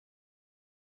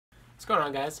What's going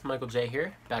on, guys? Michael J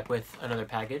here, back with another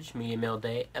package, Media Mail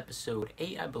Day, episode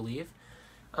 8, I believe.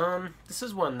 This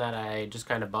is one that I just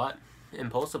kind of bought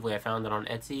impulsively. I found it on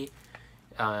Etsy.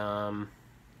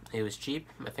 It was cheap.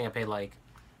 I think I paid like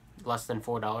less than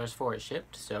 $4 for it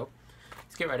shipped, so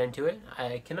let's get right into it.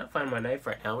 I cannot find my knife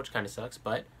right now, which kind of sucks,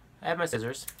 but I have my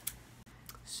scissors.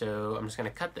 So I'm just going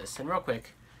to cut this, and real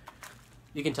quick,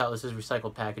 you can tell this is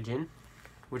recycled packaging,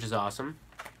 which is awesome.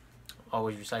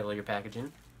 Always recycle your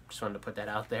packaging. Just wanted to put that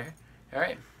out there.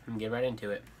 Alright, I'm gonna get right into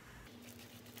it.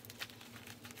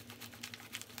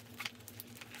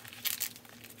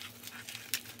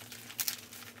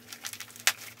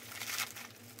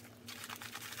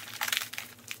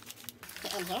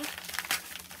 Get in here.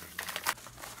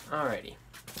 Alrighty,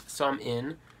 so I'm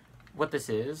in. What this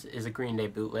is a Green Day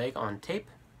bootleg on tape.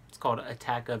 It's called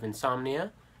Attack of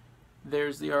Insomnia.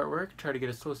 There's the artwork. Try to get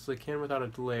as close as I can without a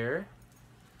glare.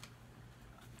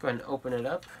 Go ahead and open it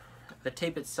up. The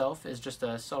tape itself is just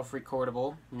a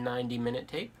self-recordable 90-minute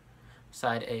tape.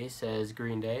 Side A says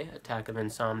Green Day, Attack of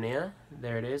Insomnia.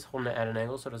 There it is, holding it at an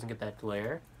angle so it doesn't get that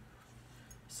glare.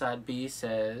 Side B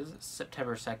says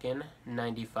September 2nd,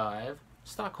 95,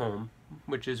 Stockholm,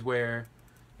 which is where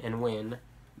and when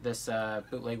this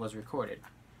bootleg was recorded.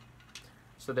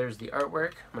 So there's the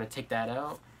artwork. I'm going to take that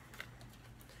out.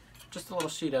 Just a little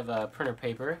sheet of printer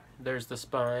paper. There's the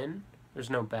spine. There's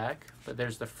no back, but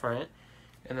there's the front,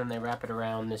 and then they wrap it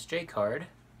around this J card,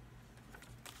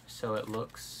 so it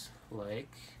looks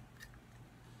like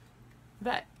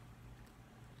that.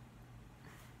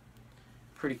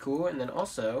 Pretty cool. And then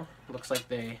also looks like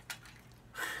they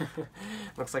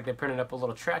printed up a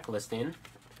little track listing.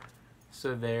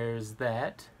 So there's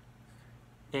that.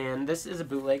 And this is a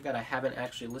bootleg that I haven't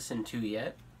actually listened to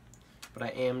yet, but I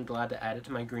am glad to add it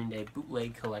to my Green Day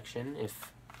bootleg collection,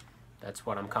 if that's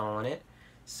what I'm calling it.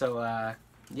 So,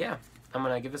 yeah, I'm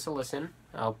going to give this a listen.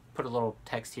 I'll put a little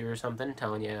text here or something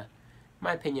telling you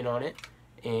my opinion on it.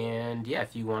 And, yeah,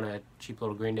 if you want a cheap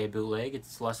little Green Day bootleg,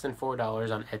 it's less than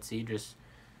 $4 on Etsy. Just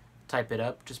type it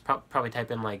up. Just probably type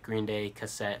in, like, Green Day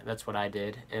cassette. That's what I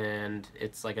did. And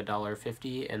it's like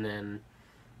 $1.50 and then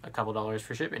a couple dollars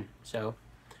for shipping. So,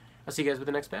 I'll see you guys with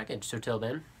the next package. So, till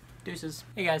then, deuces.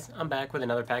 Hey, guys, I'm back with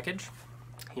another package.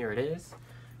 Here it is.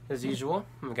 As usual,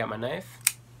 I've got my knife,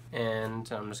 and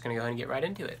I'm just going to go ahead and get right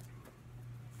into it.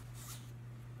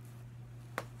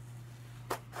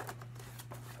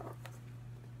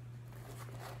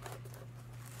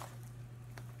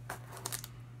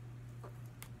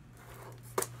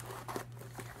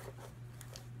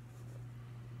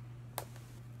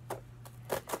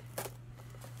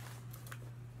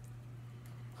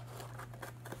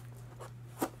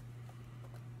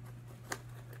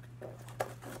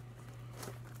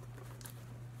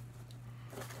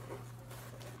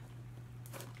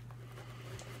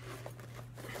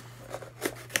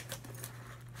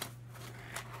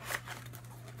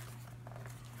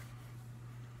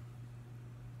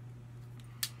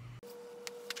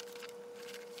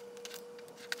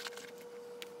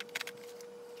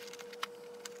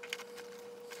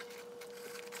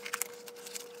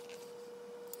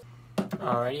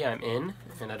 Alrighty, I'm in,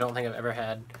 and I don't think I've ever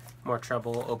had more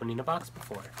trouble opening a box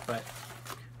before, but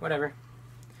whatever.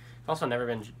 I've also never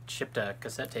been shipped a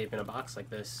cassette tape in a box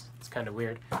like this. It's kind of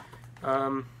weird.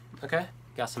 Okay,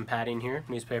 got some padding here,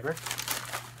 newspaper.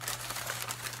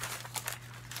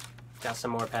 Got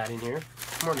some more padding here,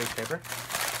 more newspaper.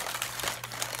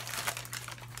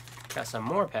 Got some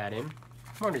more padding,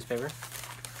 more newspaper.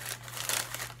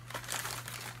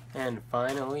 And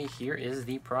finally, here is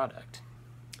the product.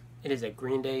 It is a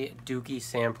Green Day Dookie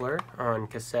sampler on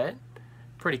cassette.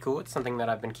 Pretty cool. It's something that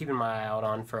I've been keeping my eye out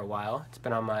on for a while. It's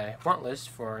been on my want list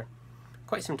for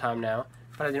quite some time now,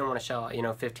 but I didn't want to shell out, you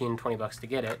know, 15, 20 bucks to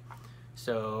get it.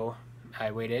 So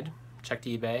I waited, checked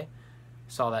eBay,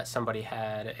 saw that somebody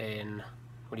had an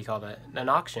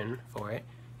auction for it,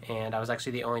 and I was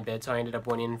actually the only bid, so I ended up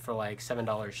winning for like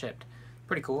 $7 shipped.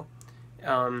 Pretty cool.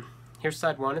 Here's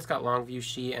side 1. It's got long view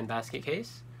sheet and basket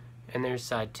case. And there's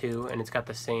side 2, and it's got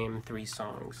the same 3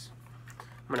 songs.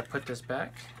 I'm going to put this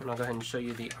back, and I'll go ahead and show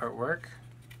you the artwork.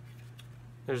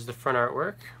 There's the front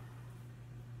artwork.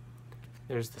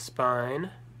 There's the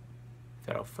spine. If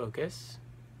that'll focus.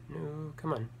 No,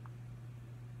 come on.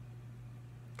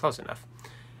 Close enough.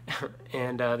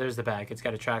 And there's the back. It's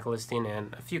got a track listing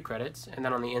and a few credits. And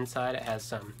then on the inside, it has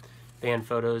some band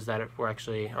photos that were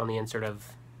actually on the insert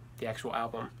of the actual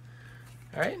album.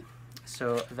 Alright,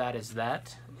 so that is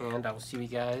that. And I will see you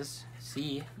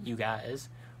guys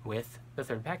with the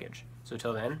third package. So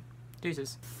till then,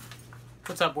 deuces.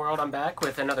 What's up, world? I'm back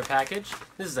with another package.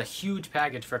 This is a huge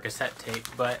package for cassette tape,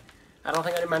 but I don't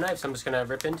think I need my knife, so I'm just gonna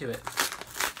rip into it.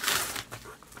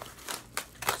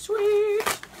 Sweet!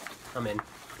 I'm in.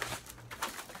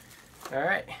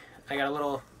 Alright, I got a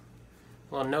little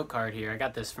note card here. I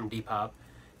got this from Depop. It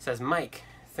says, Mike,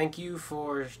 thank you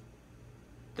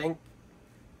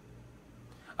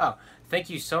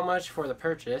so much for the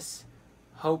purchase.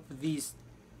 Hope these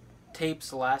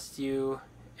tapes last you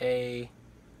a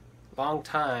long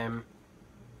time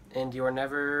and you're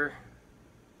never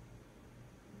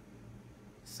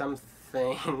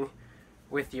something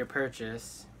with your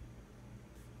purchase.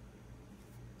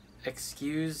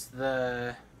 Excuse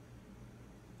the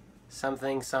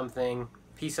something.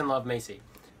 Peace and love, Macy.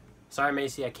 Sorry,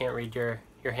 Macy, I can't read your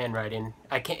handwriting.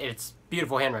 It's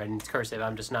beautiful handwriting. It's cursive.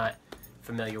 I'm just not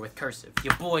familiar with cursive.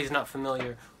 Your boy's not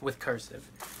familiar with cursive.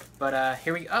 But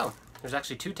here we go. Oh, there's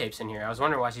actually 2 tapes in here. I was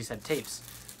wondering why she said tapes.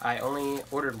 I only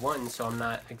ordered 1, so I'm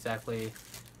not exactly...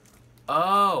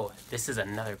 Oh, this is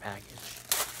another package.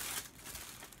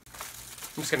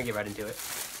 I'm just gonna get right into it.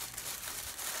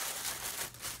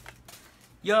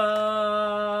 Yo!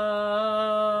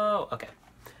 Okay.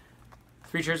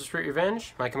 3 Cheers for Sweet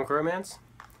Revenge, My Chemical Romance.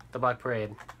 The Black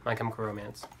Parade, My Chemical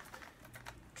Romance.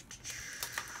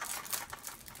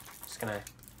 Just gonna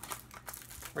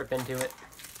rip into it.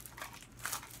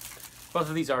 Both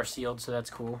of these are sealed, so that's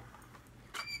cool.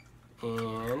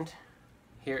 And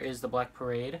here is the Black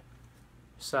Parade.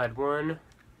 Side 1,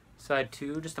 side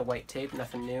 2, just a white tape,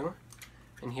 nothing new.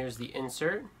 And here's the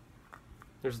insert.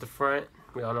 There's the front.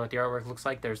 We all know what the artwork looks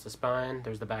like. There's the spine.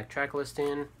 There's the back track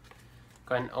listing.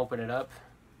 Go ahead and open it up.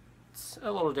 It's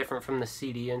a little different from the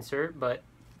CD insert, but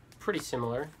pretty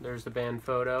similar. There's the band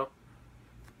photo.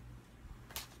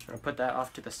 I'm going to put that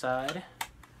off to the side.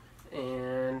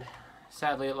 And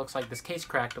sadly, it looks like this case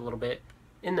cracked a little bit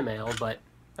in the mail, but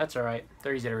that's alright.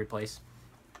 They're easy to replace.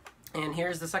 And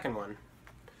here's the second one.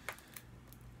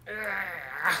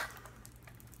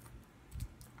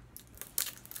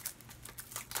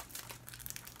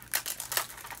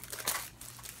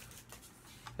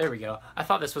 There we go. I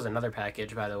thought this was another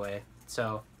package, by the way.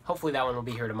 So hopefully that one will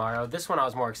be here tomorrow. This one I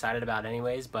was more excited about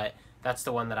anyways, but that's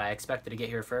the one that I expected to get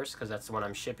here first because that's the one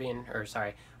I'm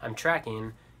I'm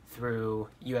tracking through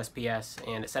USPS,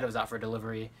 and it said it was out for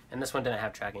delivery, and this one didn't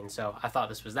have tracking, so I thought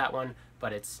this was that one,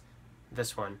 but it's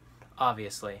this one,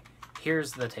 obviously.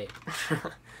 Here's the tape.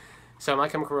 So My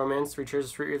Chemical Romance, 3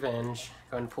 Cheers for Sweet Revenge.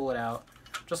 Go ahead and pull it out.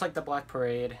 Just like the Black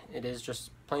Parade, it is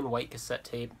just plain white cassette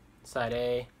tape. Side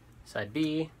A, side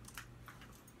B.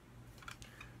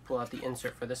 Pull out the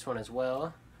insert for this one as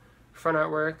well. Front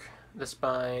artwork, the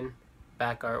spine,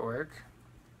 back artwork.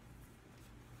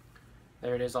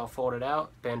 There it is all folded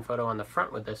out. Band photo on the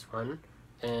front with this one,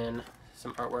 and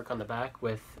some artwork on the back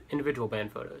with individual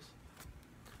band photos.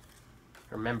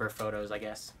 Or member photos, I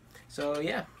guess. So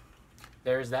yeah,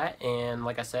 there's that, and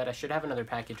like I said, I should have another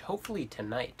package hopefully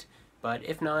tonight, but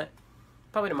if not,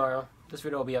 probably tomorrow. This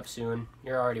video will be up soon.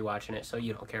 You're already watching it, so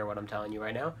you don't care what I'm telling you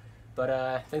right now.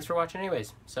 But thanks for watching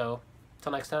anyways. So,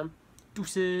 till next time,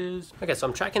 deuces. Okay, so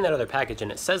I'm tracking that other package,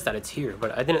 and it says that it's here,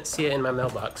 but I didn't see it in my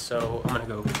mailbox, so I'm gonna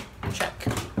go check.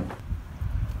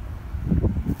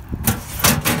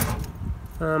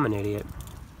 I'm an idiot.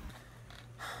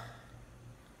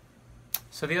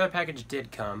 So the other package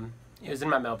did come. It was in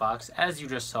my mailbox, as you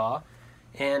just saw,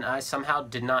 and I somehow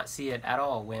did not see it at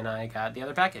all when I got the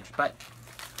other package. But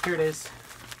here it is.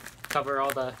 Cover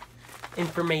all the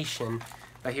information.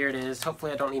 But here it is.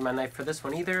 Hopefully I don't need my knife for this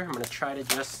one either. I'm going to try to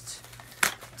just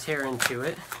tear into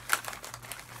it.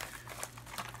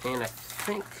 And I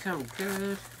think I'm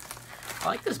good. I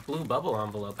like this blue bubble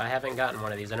envelope. I haven't gotten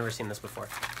one of these. I've never seen this before.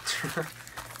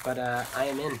 But I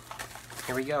am in.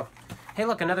 Here we go. Hey,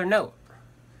 look, another note.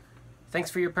 Thanks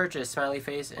for your purchase, smiley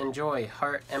face, enjoy,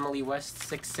 heart, Emily West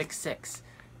 666.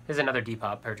 This is another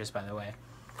Depop purchase, by the way.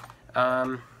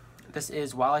 This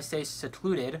is While I Stay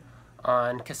Secluded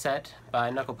on cassette by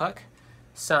Knuckle Puck.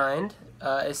 Signed.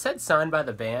 It said signed by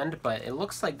the band, but it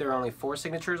looks like there are only 4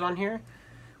 signatures on here,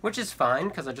 which is fine,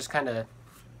 because I just kind of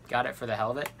got it for the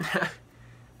hell of it.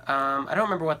 I don't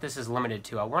remember what this is limited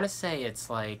to. I want to say it's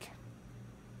like...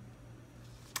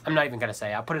 I'm not even going to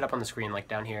say. I'll put it up on the screen, like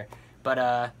down here. But,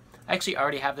 I actually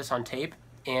already have this on tape,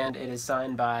 and it is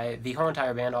signed by the whole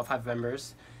entire band, all 5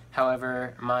 members.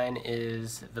 However, mine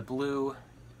is the blue.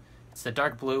 It's the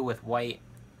dark blue with white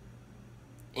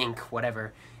ink,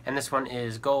 whatever. And this one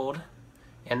is gold,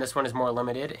 and this one is more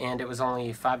limited, and it was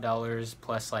only $5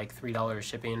 plus like $3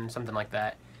 shipping, something like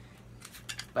that.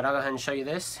 But I'll go ahead and show you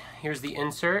this. Here's the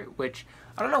insert, which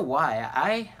I don't know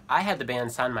why. I had the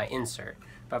band sign my insert,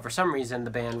 but for some reason the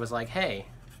band was like, hey,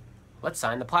 let's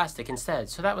sign the plastic instead.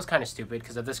 So that was kind of stupid,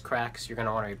 because if this cracks, you're going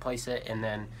to want to replace it, and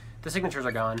then the signatures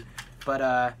are gone.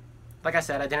 But like I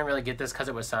said, I didn't really get this because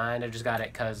it was signed. I just got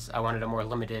it because I wanted a more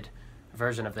limited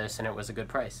version of this, and it was a good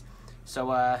price.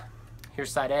 So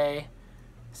here's side A,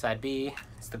 side B.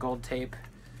 It's the gold tape.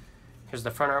 Here's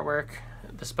the front artwork,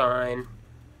 the spine,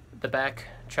 the back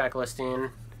track listing,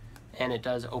 and it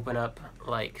does open up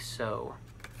like so.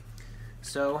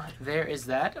 So there is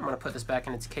that. I'm going to put this back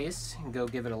in its case and go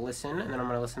give it a listen, and then I'm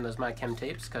going to listen to those My Chem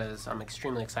tapes because I'm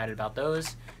extremely excited about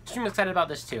those. Extremely excited about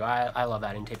this too. I love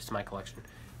adding tapes to my collection.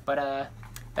 But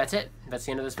that's it. That's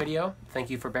the end of this video. Thank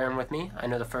you for bearing with me. I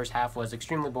know the first half was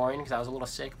extremely boring because I was a little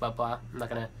sick, blah blah. I'm not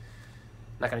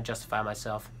gonna justify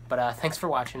myself. But thanks for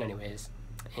watching anyways,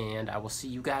 and I will see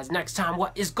you guys next time.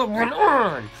 What is going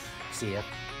on? See ya.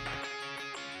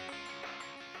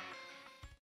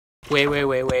 Wait.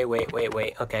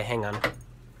 Okay, hang on.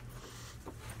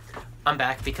 I'm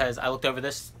back because I looked over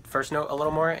this first note a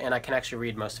little more and I can actually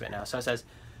read most of it now. So it says,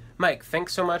 Mike,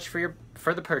 thanks so much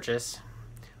for the purchase.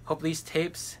 Hope these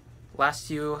tapes last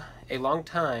you a long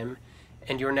time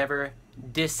and you're never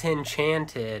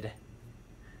disenchanted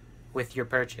with your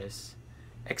purchase.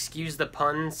 Excuse the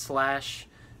pun slash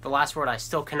the last word I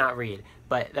still cannot read,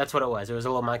 but that's what it was. It was a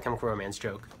little My Chemical Romance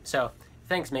joke. So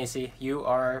thanks, Macy. You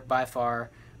are by far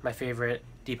my favorite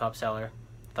Depop seller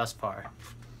thus far.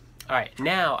 Alright,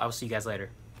 now I will see you guys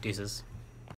later. Deuces.